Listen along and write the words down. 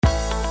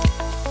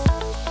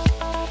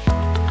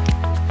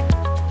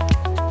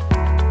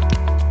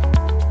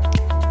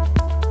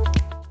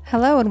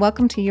Hello and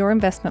welcome to Your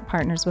Investment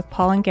Partners with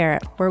Paul and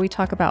Garrett, where we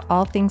talk about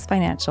all things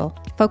financial,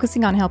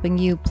 focusing on helping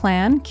you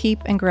plan, keep,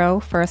 and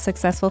grow for a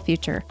successful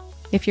future.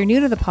 If you're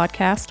new to the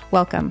podcast,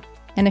 welcome.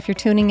 And if you're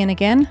tuning in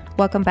again,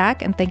 welcome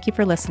back and thank you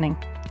for listening.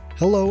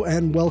 Hello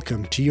and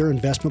welcome to Your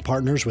Investment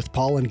Partners with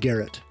Paul and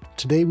Garrett.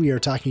 Today we are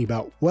talking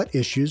about what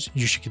issues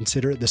you should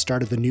consider at the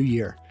start of the new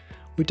year.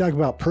 We talk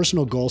about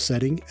personal goal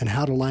setting and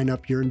how to line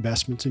up your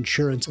investments,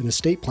 insurance, and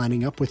estate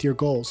planning up with your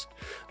goals.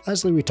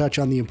 Lastly, we touch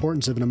on the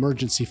importance of an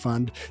emergency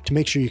fund to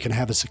make sure you can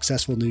have a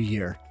successful new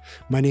year.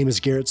 My name is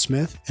Garrett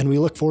Smith, and we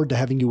look forward to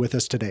having you with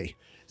us today.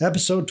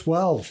 Episode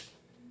 12.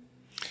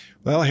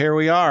 Well, here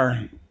we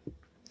are.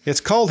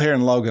 It's cold here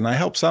in Logan. I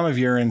hope some of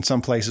you are in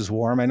some places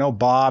warm. I know,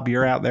 Bob,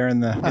 you're out there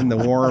in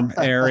the warm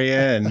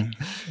area,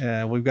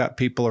 and we've got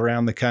people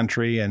around the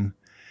country. And,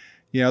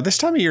 you know, this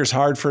time of year is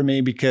hard for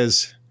me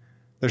because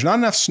there's not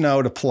enough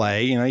snow to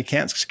play. You know, you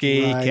can't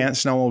ski, Right. You can't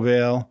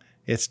snowmobile.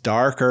 It's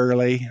dark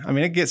early. I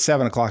mean, it gets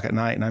 7 o'clock at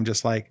night, and I'm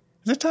just like,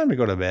 is it time to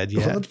go to bed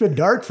yet? Well, it's been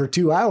dark for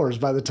 2 hours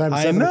by the time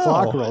 7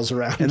 o'clock rolls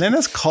around. And then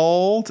it's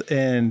cold,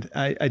 and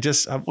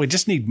we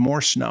just need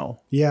more snow.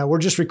 Yeah, we're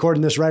just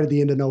recording this right at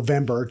the end of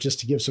November, just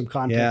to give some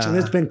context. Yeah. And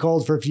it's been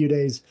cold for a few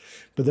days,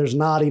 but there's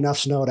not enough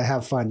snow to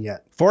have fun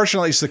yet.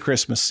 Fortunately, it's the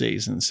Christmas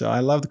season. So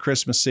I love the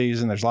Christmas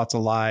season. There's lots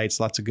of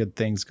lights, lots of good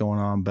things going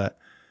on. But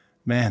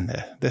man,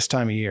 this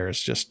time of year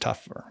is just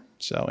tougher.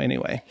 So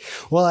anyway.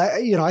 Well,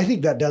 I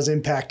think that does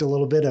impact a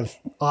little bit of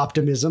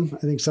optimism.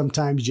 I think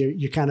sometimes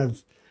you're kind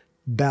of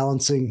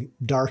balancing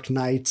dark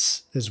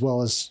nights as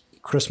well as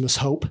Christmas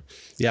hope.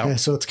 Yeah.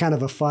 So it's kind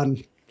of a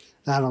fun,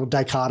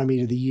 dichotomy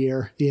to the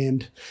year.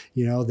 And,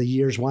 the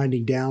year's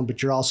winding down,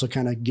 but you're also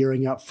kind of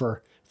gearing up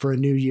for a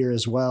new year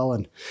as well.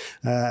 And,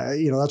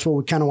 that's what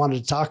we kind of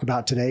wanted to talk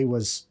about today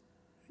was,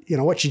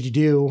 what should you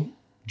do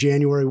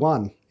January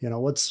 1?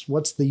 What's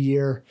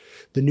the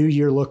new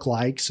year look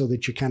like so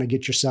that you kind of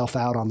get yourself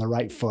out on the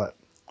right foot?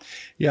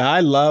 Yeah,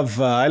 I love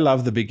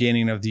the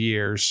beginning of the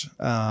years.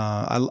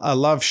 I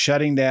love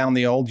shutting down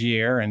the old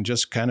year and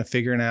just kind of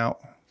figuring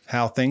out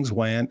how things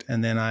went.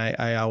 And then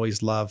I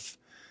always love,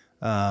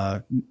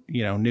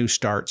 new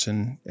starts.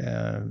 And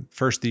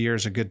first of the year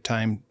is a good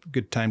time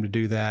to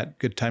do that.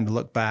 Good time to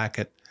look back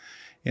at,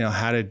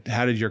 how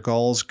did your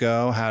goals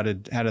go? How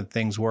did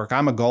things work?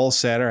 I'm a goal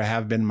setter. I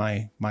have been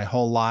my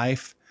whole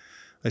life.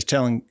 I was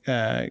telling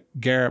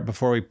Garrett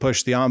before we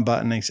pushed the on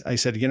button, I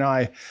said,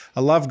 I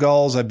love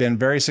goals. I've been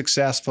very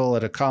successful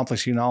at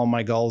accomplishing all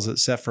my goals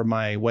except for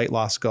my weight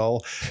loss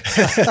goal.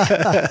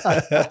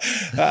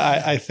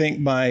 I think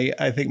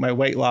my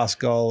weight loss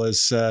goal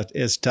is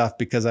tough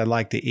because I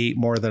like to eat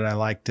more than I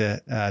like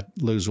to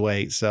lose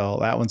weight. So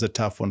that one's a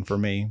tough one for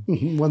me.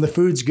 When the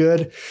food's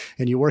good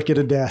and you work at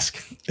a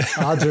desk,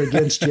 odds are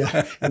against you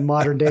in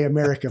modern day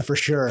America for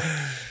sure.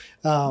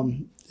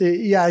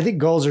 Yeah, I think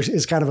goals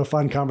is kind of a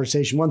fun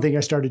conversation. One thing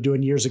I started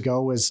doing years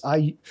ago was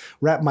I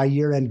wrap my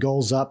year-end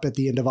goals up at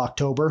the end of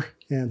October.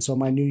 And so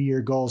my new year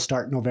goals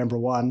start November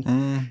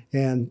 1.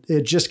 And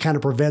it just kind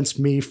of prevents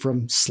me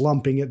from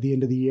slumping at the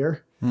end of the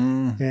year.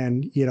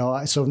 And,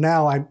 so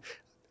now I'm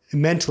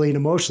mentally and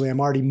emotionally, I'm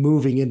already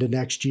moving into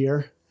next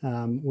year,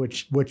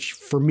 which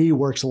for me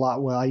works a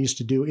lot well. I used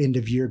to do end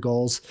of year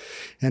goals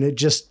and it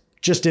just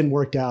didn't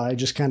work out. I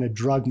just kind of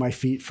drug my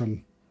feet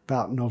from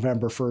about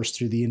November 1st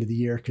through the end of the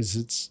year because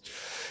it's,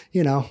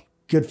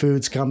 good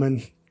food's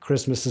coming,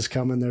 Christmas is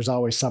coming. There's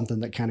always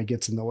something that kind of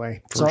gets in the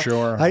way. For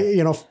sure. I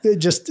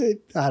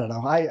don't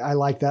know. I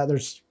like that.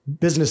 There's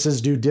businesses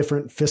do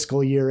different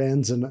fiscal year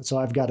ends. And so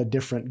I've got a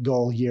different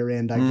goal year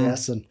end, I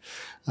guess. And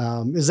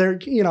is there,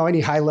 any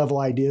high level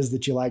ideas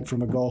that you like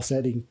from a goal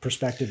setting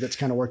perspective that's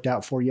kind of worked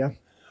out for you?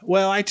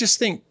 Well, I just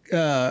think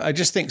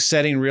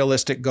setting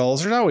realistic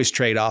goals. There's always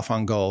trade-off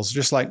on goals,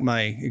 just like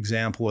my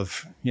example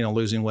of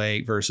losing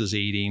weight versus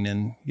eating,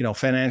 and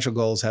financial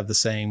goals have the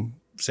same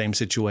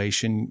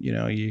situation.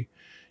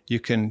 You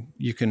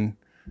can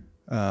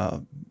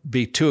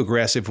be too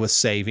aggressive with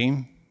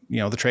saving.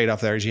 The trade-off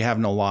there is you have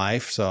no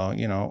life. So, I'm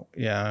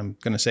going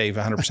to save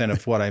 100%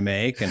 of what I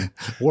make and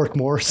work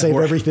more, save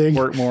everything.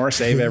 Work more,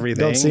 save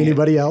everything. Don't see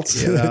anybody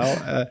else.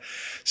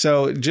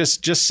 So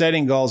just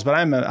setting goals, but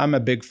I'm a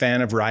big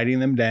fan of writing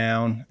them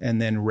down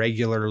and then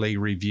regularly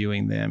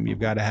reviewing them. You've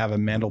got to have a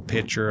mental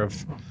picture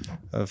of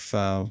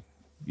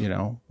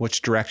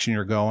which direction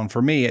you're going.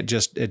 For me, it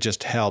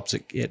just helps.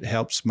 It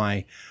helps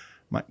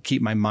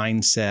keep my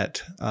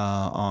mindset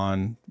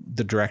on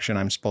the direction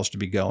I'm supposed to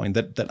be going,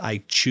 that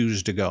I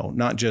choose to go.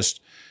 Not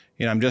just,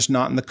 I'm just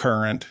not in the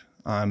current.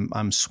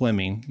 I'm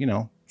swimming,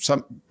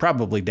 some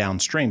probably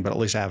downstream, but at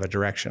least I have a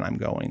direction I'm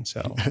going.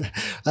 So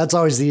that's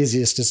always the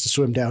easiest, is to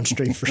swim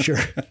downstream for sure.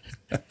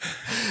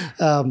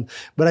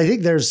 But I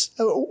think there's,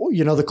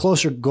 the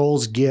closer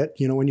goals get,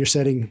 when you're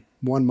setting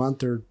 1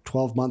 month or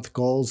 12-month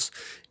goals,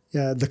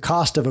 the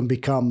cost of them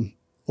become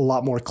a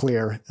lot more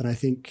clear. And I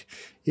think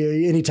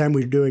anytime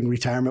we're doing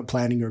retirement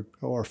planning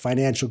or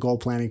financial goal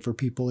planning for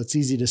people, it's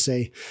easy to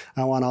say,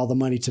 I want all the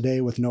money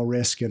today with no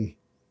risk and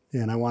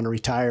I want to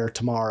retire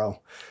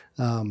tomorrow.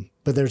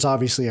 But there's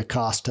obviously a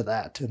cost to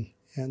that.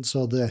 And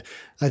so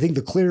I think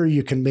the clearer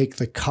you can make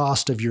the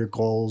cost of your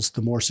goals,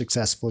 the more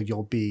successful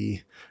you'll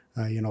be.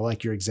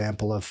 Like your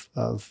example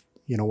of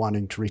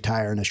wanting to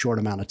retire in a short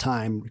amount of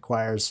time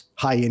requires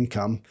high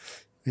income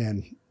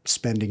and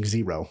spending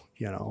zero.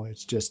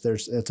 It's just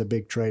it's a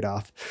big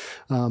trade-off.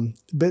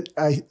 But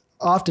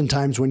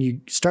oftentimes when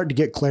you start to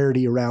get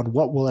clarity around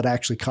what will it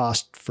actually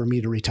cost for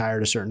me to retire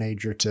at a certain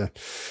age or to,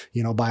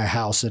 buy a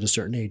house at a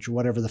certain age or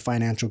whatever the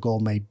financial goal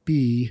may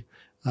be,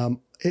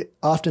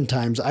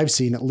 oftentimes I've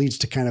seen it leads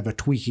to kind of a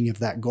tweaking of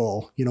that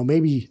goal.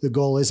 Maybe the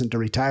goal isn't to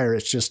retire.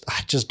 It's just,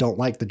 I just don't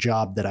like the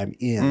job that I'm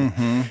in.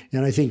 Mm-hmm.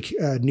 And I think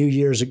New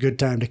Year is a good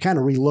time to kind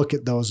of relook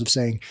at those of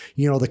saying,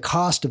 the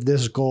cost of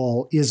this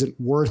goal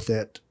isn't worth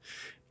it,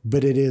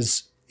 but it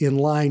is in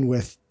line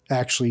with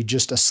actually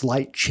just a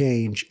slight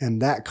change,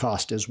 and that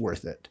cost is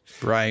worth it.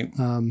 Right.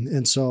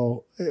 And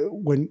so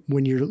when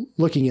you're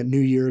looking at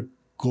New Year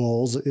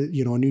goals,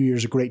 New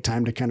Year's a great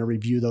time to kind of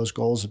review those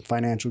goals and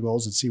financial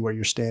goals and see where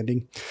you're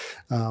standing.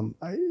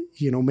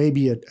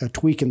 Maybe a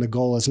tweak in the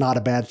goal is not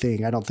a bad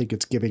thing. I don't think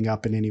it's giving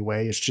up in any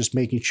way. It's just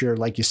making sure,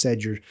 like you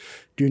said, you're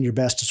doing your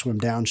best to swim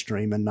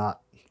downstream and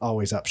not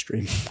always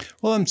upstream.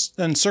 Well,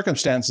 and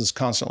circumstances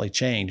constantly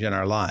change in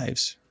our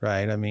lives,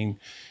 right? I mean,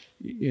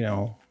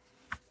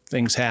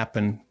 things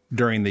happen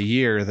during the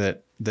year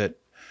that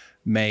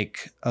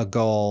make a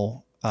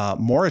goal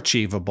more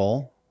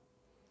achievable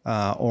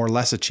or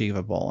less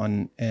achievable.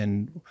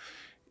 And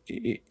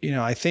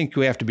I think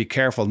we have to be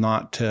careful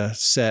not to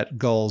set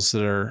goals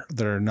that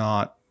are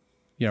not,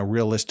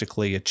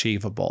 realistically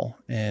achievable.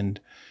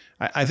 And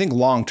I think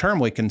long term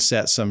we can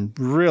set some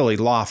really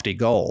lofty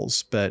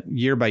goals, but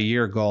year by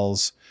year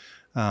goals,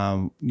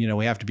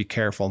 we have to be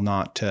careful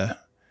not to,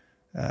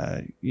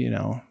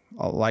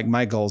 like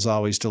my goal is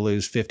always to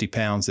lose 50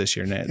 pounds this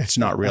year. And it's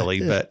not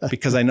really, but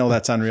because I know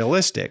that's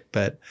unrealistic,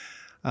 but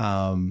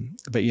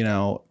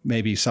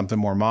maybe something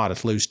more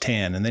modest, lose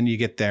 10. And then you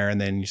get there and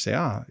then you say,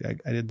 I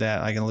did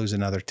that. I can lose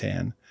another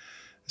 10.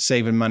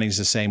 Saving money's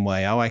the same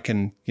way. I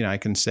can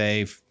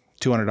save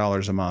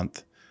 $200 a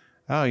month.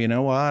 Oh, you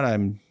know what?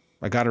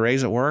 I got a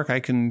raise at work. I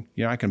can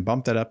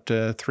bump that up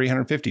to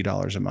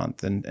 $350 a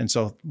month. And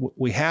so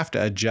we have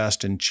to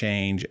adjust and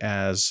change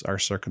as our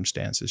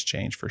circumstances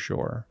change for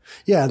sure.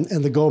 Yeah.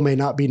 And the goal may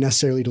not be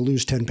necessarily to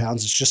lose 10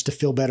 pounds. It's just to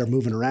feel better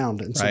moving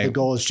around. And so the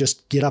goal is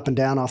just get up and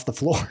down off the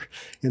floor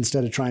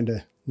instead of trying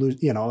to lose,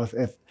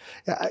 if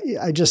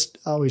I just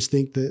always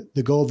think that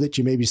the goal that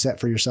you maybe set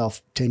for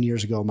yourself 10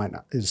 years ago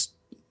is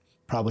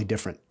probably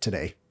different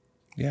today.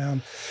 Yeah.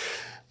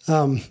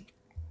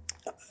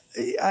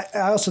 I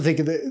also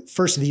think at the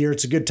first of the year,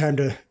 it's a good time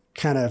to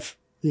kind of,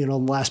 in the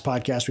last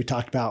podcast, we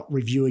talked about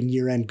reviewing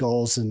year-end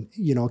goals and,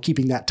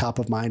 keeping that top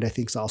of mind, I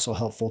think is also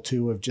helpful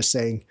too, of just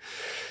saying,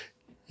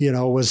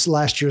 was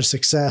last year's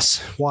success?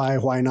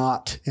 Why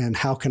not? And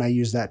how can I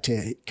use that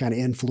to kind of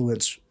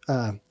influence,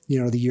 the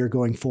year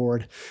going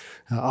forward?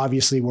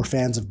 Obviously, we're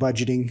fans of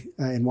budgeting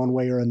in one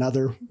way or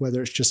another,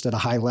 whether it's just at a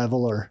high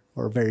level or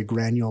very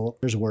granular.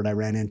 There's a word I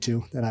ran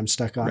into that I'm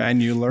stuck on.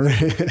 Granular.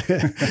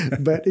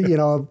 But,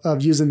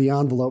 of using the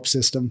envelope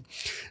system,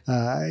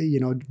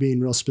 being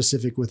real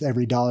specific with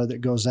every dollar that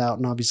goes out.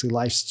 And obviously,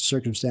 life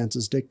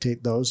circumstances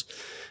dictate those.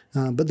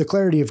 But the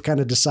clarity of kind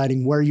of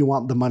deciding where you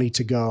want the money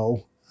to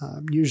go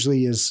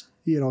usually is,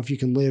 if you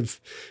can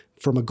live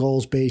from a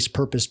goals-based,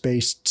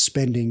 purpose-based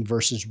spending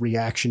versus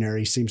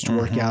reactionary seems to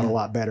work out a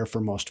lot better for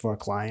most of our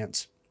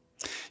clients.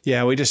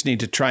 Yeah, we just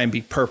need to try and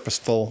be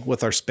purposeful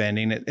with our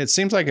spending. It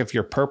seems like if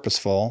you're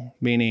purposeful,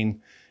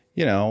 meaning,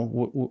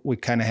 we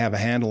kind of have a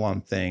handle on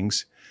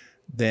things,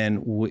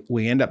 then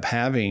we end up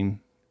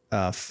having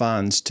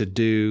funds to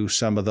do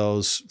some of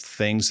those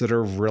things that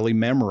are really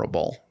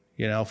memorable.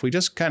 If we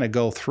just kind of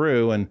go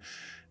through and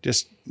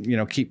just,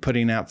 keep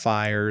putting out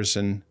fires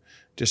and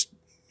just,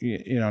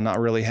 not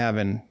really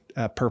having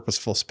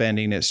purposeful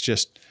spending. It's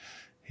just,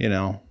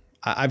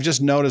 I've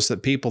just noticed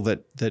that people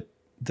that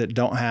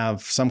don't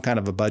have some kind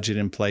of a budget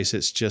in place,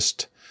 it's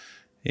just,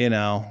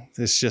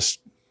 it's just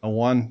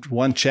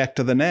one check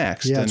to the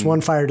next. Yeah, it's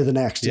one fire to the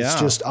next. It's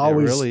just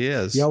always, it really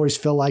is. You always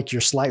feel like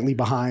you're slightly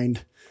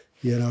behind.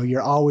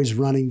 You're always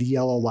running the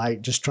yellow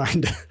light, just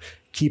trying to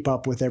keep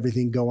up with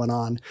everything going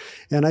on.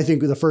 And I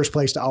think the first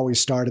place to always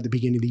start at the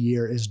beginning of the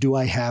year is, do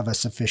I have a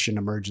sufficient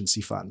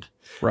emergency fund?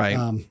 Right.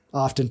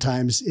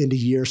 Oftentimes end of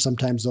year,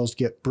 sometimes those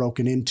get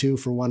broken into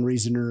for one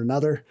reason or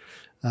another.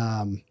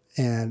 Making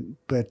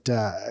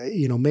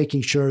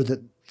sure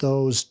that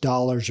those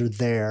dollars are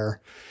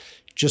there,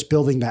 just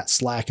building that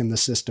slack in the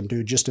system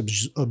to just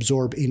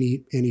absorb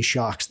any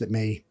shocks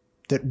that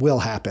will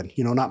happen,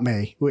 not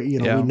may, we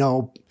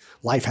know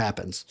life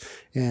happens.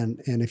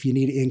 And if you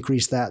need to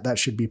increase that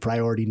should be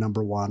priority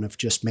number one, of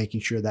just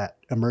making sure that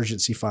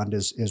emergency fund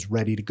is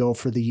ready to go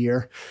for the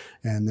year,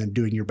 and then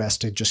doing your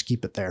best to just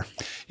keep it there.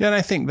 Yeah. And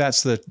I think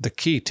that's the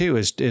key too,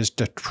 is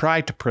to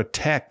try to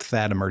protect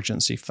that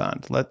emergency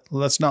fund.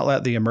 Let's not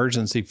let the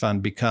emergency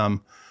fund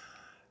become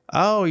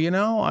oh,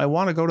 I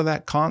want to go to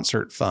that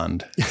concert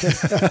fund.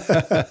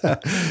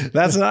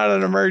 That's not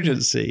an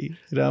emergency.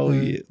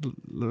 You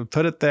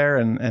put it there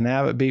and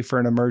have it be for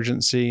an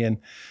emergency. And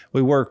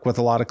we work with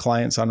a lot of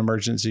clients on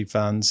emergency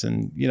funds,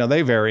 and,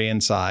 they vary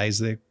in size.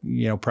 They,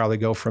 probably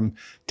go from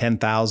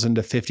 $10,000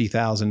 to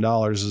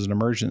 $50,000 as an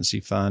emergency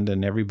fund,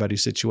 and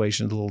everybody's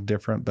situation is a little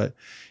different. But,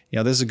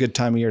 this is a good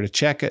time of year to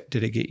check it.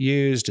 Did it get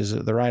used? Is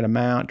it the right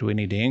amount? Do we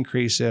need to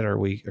increase it? Are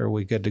we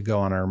good to go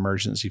on our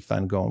emergency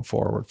fund going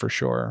forward for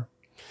sure?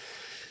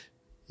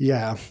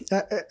 Yeah.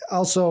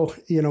 Also,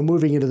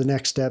 moving into the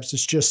next steps,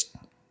 it's just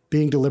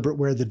being deliberate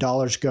where the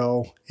dollars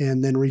go,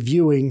 and then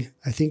reviewing,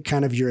 I think,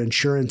 kind of your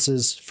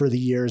insurances for the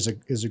year is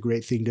a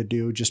great thing to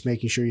do. Just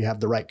making sure you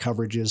have the right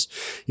coverages.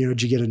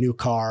 Did you get a new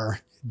car?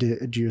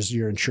 Did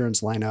your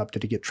insurance line up?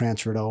 Did it get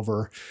transferred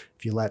over?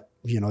 If you let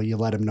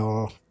them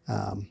know.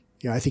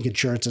 I think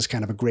insurance is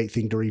kind of a great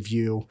thing to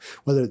review,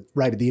 whether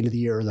right at the end of the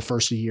year or the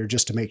first of the year,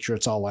 just to make sure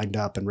it's all lined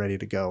up and ready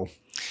to go.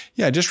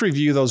 Yeah, just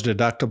review those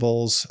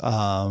deductibles.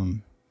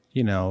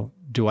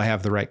 Do I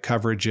have the right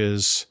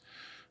coverages?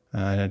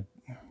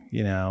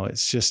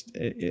 It's just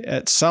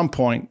at some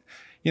point,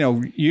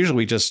 usually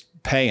we just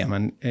pay them.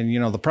 And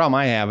the problem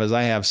I have is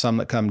I have some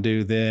that come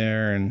due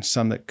there and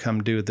some that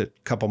come due a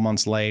couple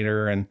months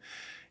later. And,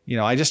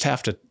 I just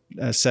have to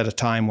set a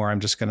time where I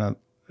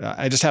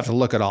just have to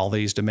look at all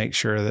these to make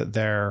sure that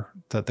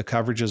the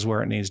coverage is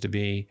where it needs to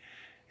be,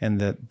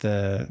 and that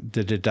the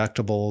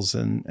deductibles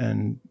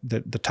and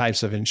the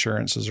types of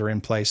insurances are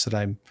in place that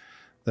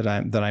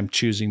I'm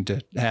choosing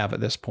to have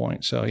at this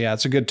point. So yeah,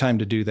 it's a good time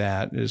to do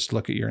that, is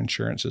look at your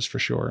insurances for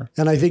sure.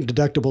 And I think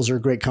deductibles are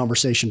a great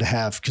conversation to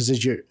have, because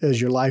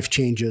as your life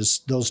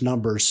changes, those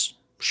numbers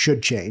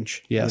should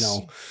change. Yes.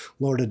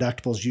 Lower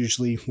deductibles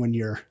usually when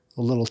you're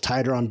a little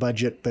tighter on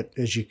budget, but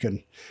as you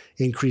can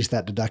increase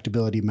that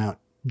deductibility amount,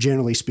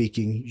 generally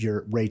speaking,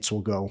 your rates will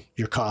go,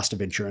 your cost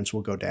of insurance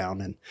will go down.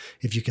 And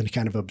if you can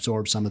kind of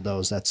absorb some of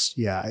those, that's,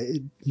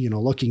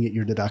 looking at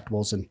your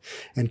deductibles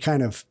and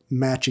kind of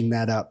matching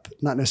that up,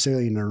 not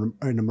necessarily in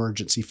an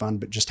emergency fund,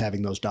 but just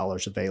having those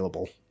dollars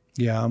available.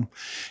 Yeah.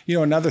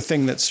 Another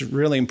thing that's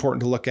really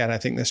important to look at, I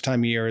think, this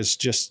time of year is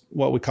just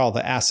what we call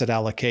the asset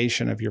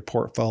allocation of your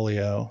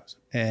portfolio.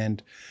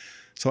 And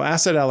so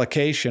asset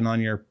allocation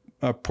on your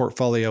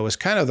portfolio is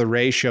kind of the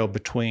ratio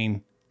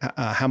between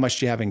how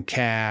much you have in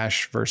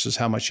cash versus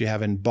how much you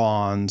have in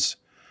bonds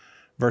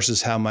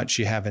versus how much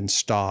you have in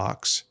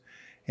stocks.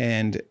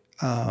 And,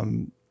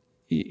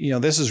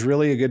 this is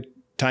really a good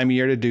time of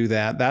year to do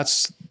that.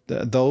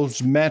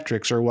 Those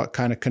metrics are what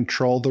kind of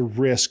control the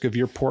risk of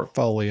your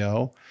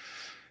portfolio.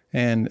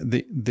 And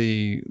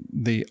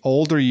the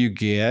older you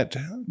get,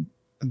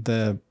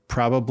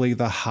 probably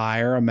the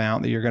higher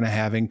amount that you're going to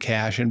have in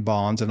cash and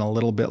bonds and a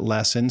little bit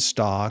less in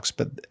stocks.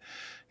 But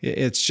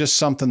it's just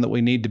something that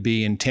we need to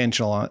be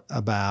intentional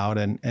about.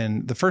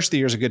 And the first of the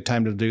year is a good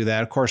time to do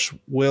that. Of course,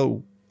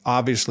 we'll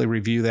obviously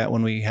review that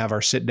when we have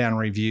our sit down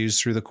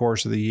reviews through the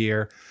course of the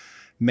year,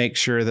 make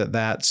sure that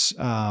that's,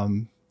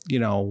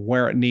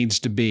 where it needs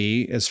to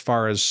be as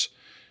far as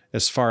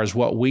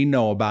what we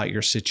know about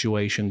your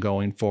situation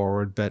going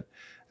forward. But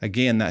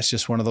again, that's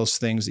just one of those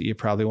things that you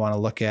probably want to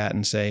look at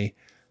and say,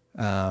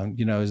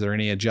 is there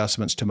any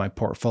adjustments to my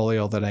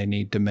portfolio that I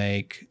need to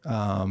make,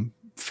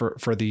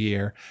 for the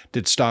year?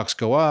 Did stocks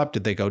go up?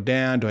 Did they go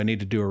down? Do I need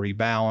to do a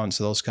rebalance?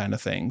 Those kind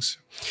of things.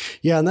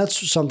 Yeah. And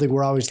that's something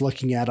we're always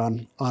looking at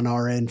on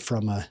our end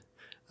from a,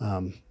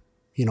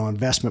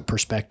 investment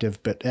perspective.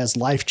 But as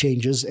life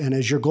changes and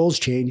as your goals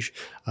change,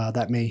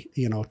 that may,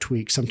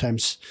 tweak.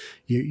 Sometimes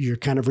you're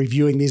kind of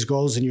reviewing these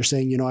goals and you're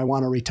saying, I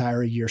want to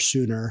retire a year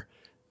sooner.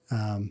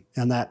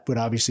 And that would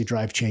obviously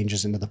drive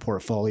changes into the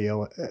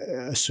portfolio,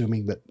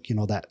 assuming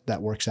that,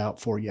 that works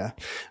out for you.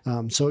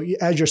 So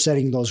as you're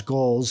setting those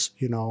goals,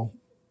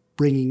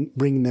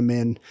 bringing them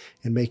in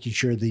and making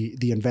sure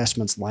the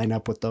investments line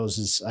up with those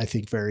is, I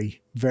think,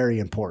 very, very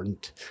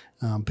important.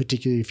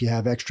 Particularly if you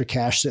have extra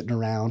cash sitting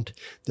around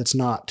that's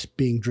not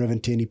being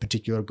driven to any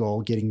particular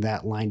goal, getting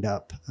that lined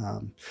up.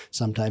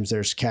 Sometimes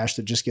there's cash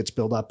that just gets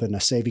built up in a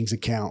savings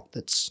account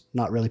that's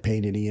not really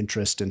paying any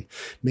interest, and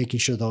making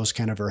sure those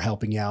kind of are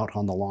helping out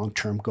on the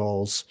long-term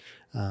goals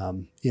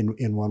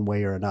in one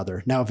way or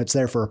another. Now, if it's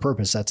there for a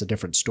purpose, that's a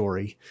different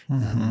story.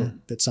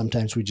 But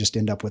sometimes we just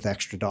end up with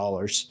extra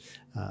dollars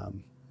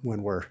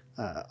when we're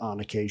on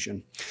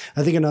occasion.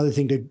 I think another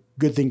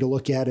good thing to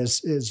look at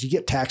is you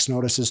get tax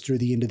notices through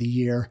the end of the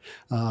year,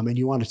 and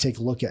you want to take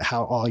a look at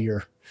how all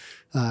your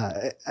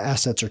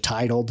assets are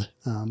titled.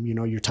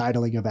 Your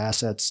titling of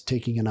assets,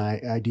 taking an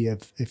idea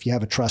of if you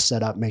have a trust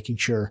set up, making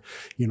sure,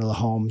 the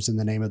home's in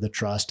the name of the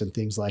trust and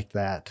things like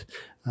that.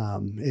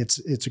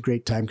 It's a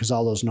great time because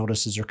all those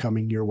notices are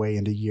coming your way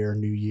into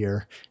new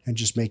year, and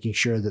just making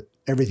sure that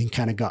everything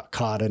kind of got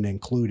caught and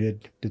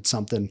included. Did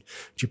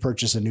you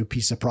purchase a new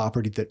piece of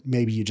property that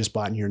maybe you just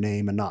bought in your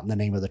name and not in the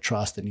name of the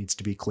trust that needs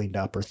to be cleaned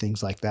up, or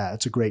things like that?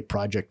 It's a great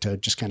project to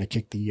just kind of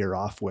kick the year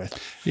off with.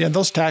 Yeah,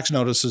 those tax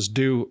notices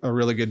do a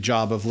really good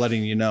job of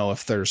letting you know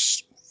if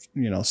there's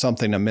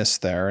something amiss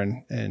there.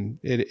 And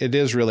it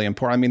is really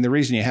important. I mean, the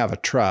reason you have a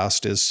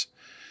trust is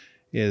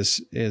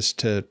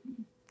to,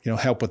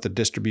 help with the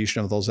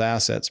distribution of those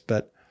assets.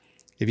 But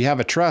if you have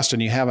a trust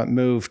and you haven't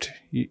moved,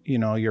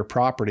 your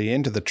property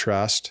into the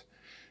trust,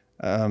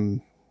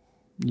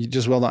 you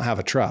just will not have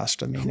a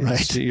trust. I mean,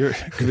 right.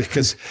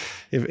 Because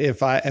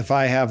if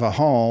I have a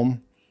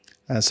home,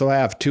 so I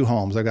have two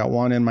homes. I got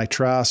one in my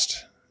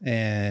trust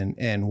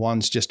and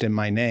one's just in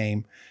my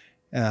name.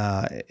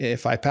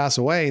 If I pass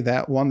away,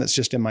 that one that's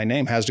just in my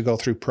name has to go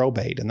through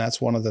probate. And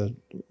that's one of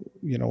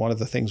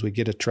the things we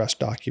get a trust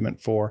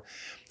document for.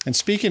 And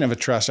speaking of a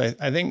trust,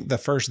 I think the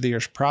first of the year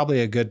is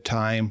probably a good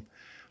time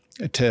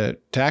to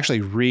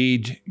actually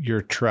read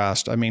your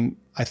trust. I mean,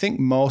 I think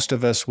most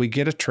of us, we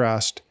get a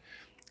trust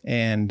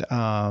and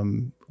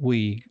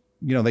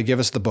they give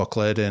us the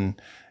booklet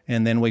and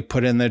then we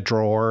put it in the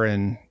drawer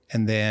and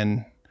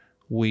then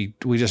we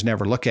just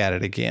never look at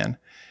it again.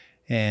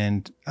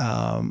 And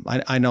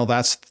I know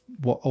that's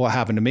what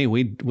happened to me.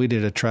 We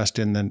did a trust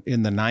in the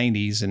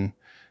 90s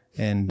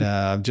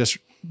and just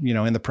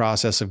in the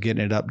process of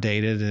getting it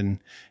updated,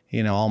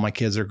 and all my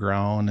kids are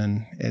grown,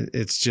 and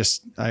it's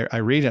just I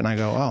read it and I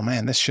go, oh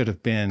man, this should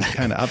have been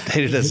kind of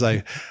updated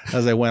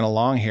as I went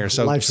along here.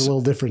 So life's a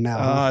little different now.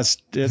 Huh?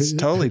 It's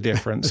totally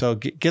different. So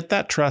get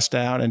that trust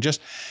out, and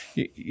just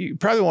you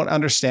probably won't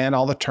understand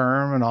all the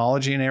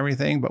terminology and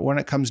everything, but when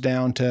it comes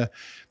down to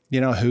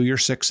who your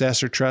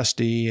successor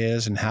trustee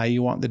is and how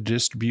you want the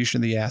distribution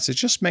of the assets,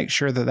 just make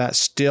sure that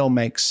still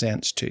makes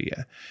sense to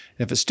you.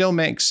 If it still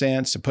makes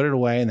sense, to put it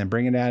away and then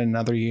bring it out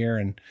another year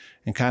and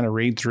kind of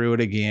read through it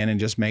again and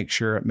just make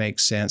sure it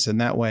makes sense.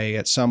 And that way,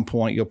 at some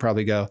point, you'll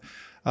probably go,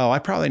 oh, I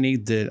probably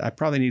need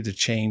to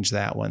change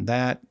that one.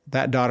 That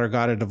daughter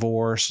got a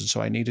divorce, and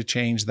so I need to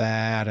change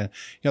that. And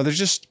there's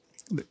just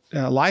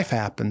life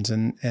happens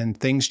and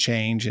things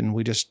change, and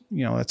we just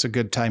it's a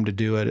good time to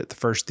do it at the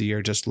first of the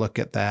year. Just look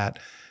at that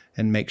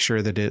and make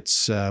sure that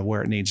it's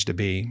where it needs to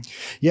be.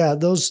 Yeah,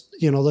 those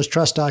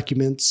trust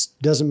documents,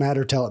 doesn't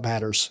matter till it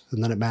matters,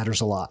 and then it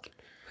matters a lot.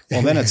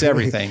 Well, then it's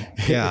everything.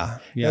 Yeah.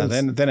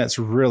 Then it's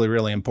really,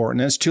 really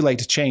important. And it's too late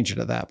to change it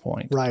at that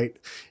point. Right.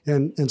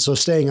 And so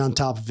staying on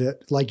top of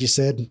it, like you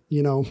said,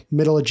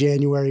 middle of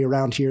January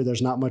around here,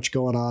 there's not much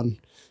going on.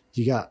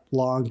 You got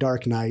long,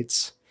 dark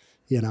nights.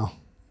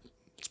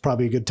 It's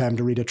probably a good time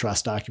to read a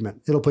trust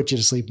document. It'll put you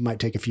to sleep. It might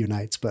take a few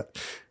nights, but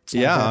it's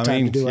not a bad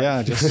time to do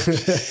it. Just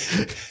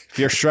if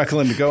you're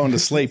struggling to go into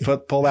sleep,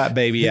 pull that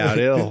baby out.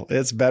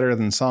 It's better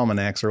than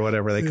Salmonex or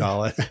whatever they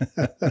call it.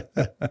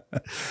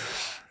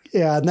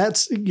 Yeah. And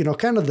that's,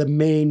 kind of the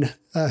main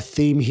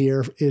theme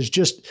here is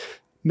just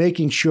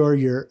making sure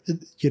you're,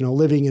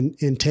 living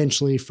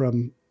intentionally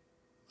from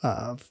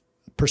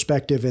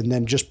perspective, and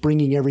then just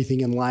bringing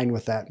everything in line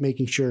with that,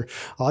 making sure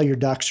all your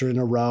ducks are in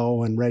a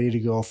row and ready to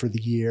go for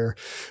the year.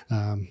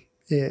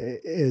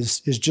 Is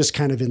just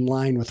kind of in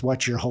line with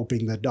what you're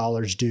hoping the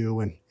dollars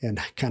do and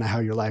kind of how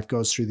your life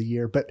goes through the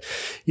year. But,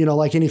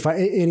 like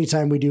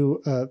anytime we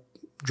do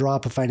draw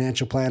up a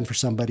financial plan for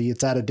somebody,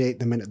 it's out of date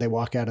the minute they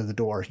walk out of the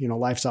door.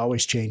 Life's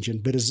always changing,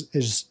 but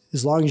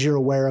as long as you're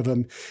aware of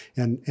them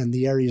and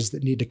the areas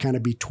that need to kind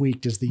of be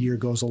tweaked as the year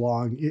goes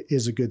along, it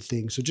is a good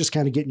thing. So just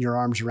kind of getting your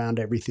arms around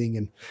everything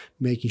and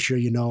making sure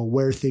you know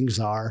where things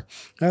are.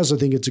 I also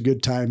think it's a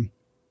good time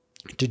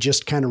to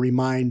just kind of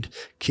remind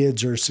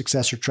kids or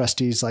successor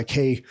trustees, like,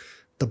 hey,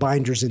 the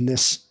binder's in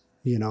this,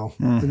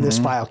 in this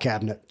file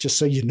cabinet, just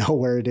so you know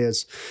where it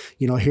is.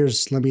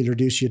 Let me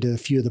introduce you to a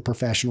few of the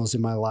professionals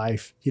in my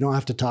life. You don't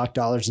have to talk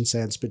dollars and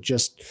cents, but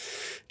just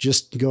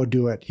go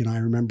do it. I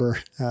remember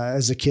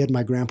as a kid,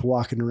 my grandpa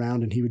walking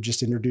around and he would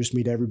just introduce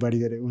me to everybody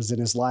that it was in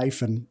his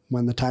life. And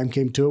when the time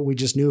came to it, we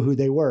just knew who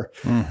they were.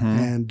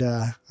 And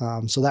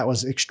so that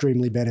was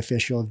extremely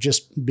beneficial, of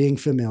just being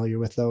familiar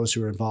with those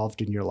who are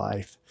involved in your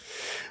life.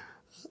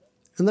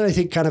 And then I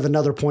think kind of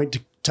another point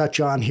to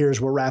touch on here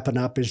as we're wrapping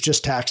up is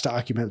just tax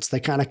documents. They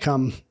kind of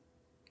come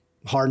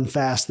hard and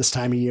fast this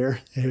time of year.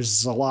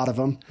 There's a lot of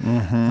them.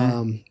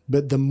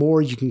 But the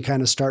more you can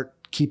kind of start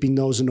keeping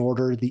those in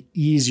order, the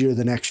easier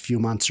the next few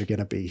months are going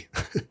to be.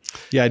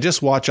 Yeah,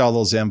 just watch all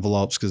those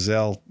envelopes, because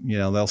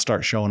they'll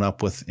start showing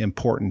up with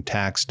important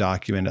tax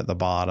document at the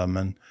bottom,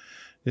 and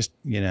just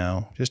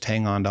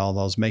hang on to all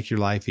those. Make your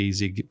life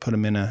easy. Put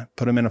them in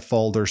a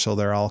folder so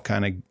they're all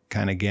kind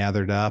of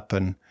gathered up,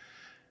 and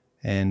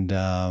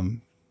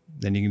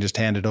then you can just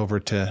hand it over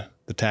to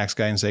the tax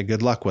guy and say,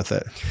 good luck with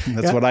it.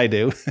 That's what I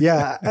do.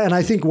 Yeah. And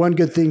I think one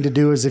good thing to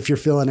do is, if you're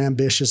feeling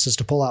ambitious, is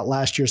to pull out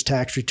last year's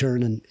tax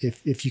return. And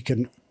if you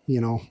can,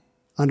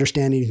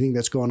 understand anything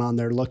that's going on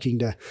there, looking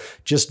to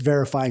just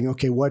verifying,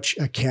 okay, which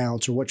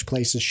accounts or which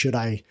places should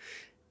I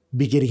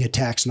be getting a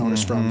tax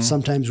notice from?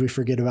 Sometimes we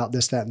forget about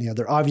this, that, and the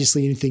other.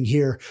 Obviously, anything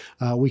here,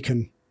 we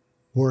can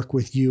work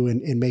with you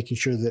in making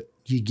sure that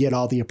you get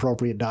all the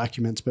appropriate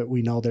documents, but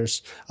we know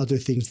there's other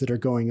things that are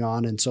going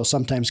on. And so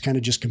sometimes kind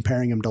of just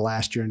comparing them to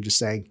last year and just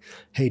saying,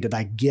 hey, did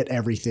I get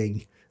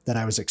everything that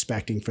I was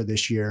expecting for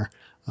this year,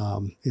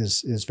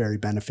 is very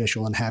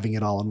beneficial, and having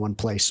it all in one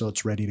place so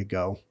it's ready to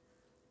go.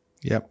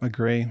 Yep,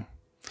 agree.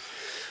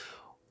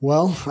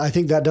 Well, I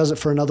think that does it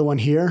for another one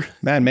here.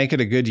 Man, make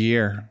it a good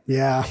year.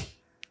 Yeah.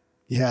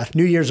 Yeah.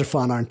 New Year's are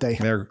fun, aren't they?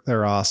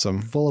 They're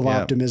awesome. Full of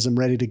optimism,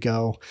 ready to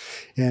go.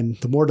 And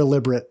the more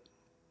deliberate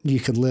you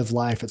can live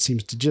life, it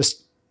seems to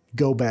just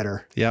go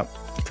better. Yep,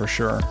 for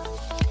sure.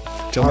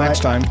 Till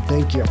next time.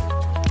 Thank you.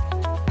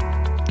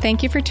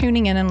 Thank you for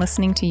tuning in and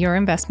listening to Your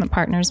Investment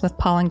Partners with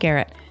Paul and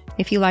Garrett.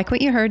 If you like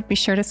what you heard, be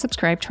sure to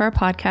subscribe to our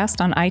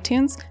podcast on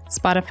iTunes,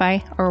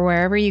 Spotify, or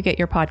wherever you get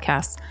your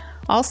podcasts.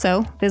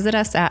 Also, visit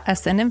us at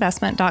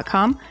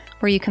ascendinvestment.com,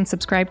 where you can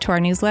subscribe to our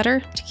newsletter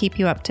to keep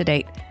you up to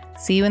date.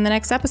 See you in the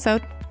next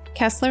episode.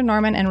 Kessler,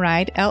 Norman &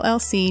 Ride,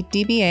 LLC,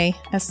 DBA,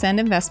 Ascend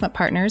Investment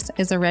Partners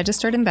is a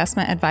registered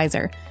investment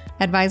advisor.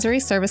 Advisory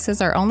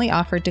services are only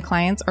offered to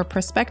clients or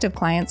prospective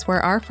clients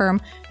where our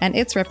firm and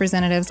its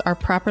representatives are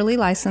properly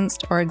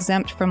licensed or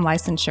exempt from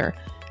licensure.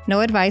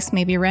 No advice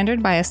may be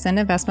rendered by Ascend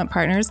Investment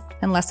Partners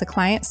unless a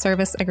client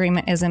service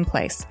agreement is in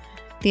place.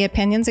 The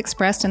opinions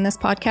expressed in this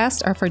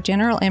podcast are for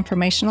general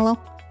informational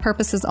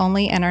purposes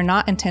only and are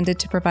not intended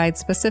to provide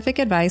specific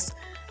advice,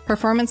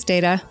 performance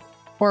data,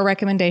 or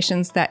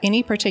recommendations that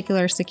any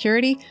particular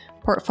security,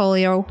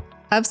 portfolio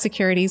of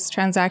securities,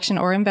 transaction,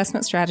 or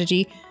investment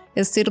strategy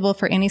is suitable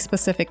for any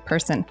specific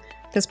person.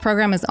 This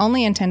program is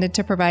only intended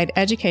to provide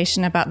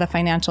education about the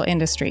financial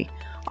industry.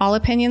 All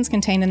opinions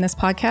contained in this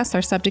podcast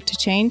are subject to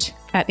change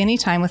at any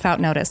time without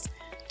notice.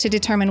 To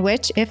determine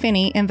which, if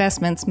any,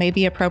 investments may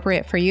be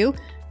appropriate for you,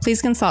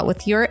 please consult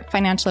with your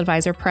financial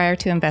advisor prior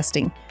to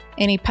investing.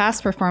 Any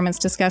past performance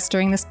discussed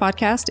during this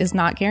podcast is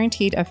not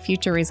guaranteed of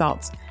future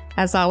results.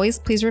 As always,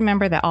 please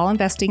remember that all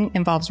investing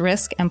involves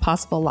risk and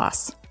possible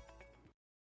loss.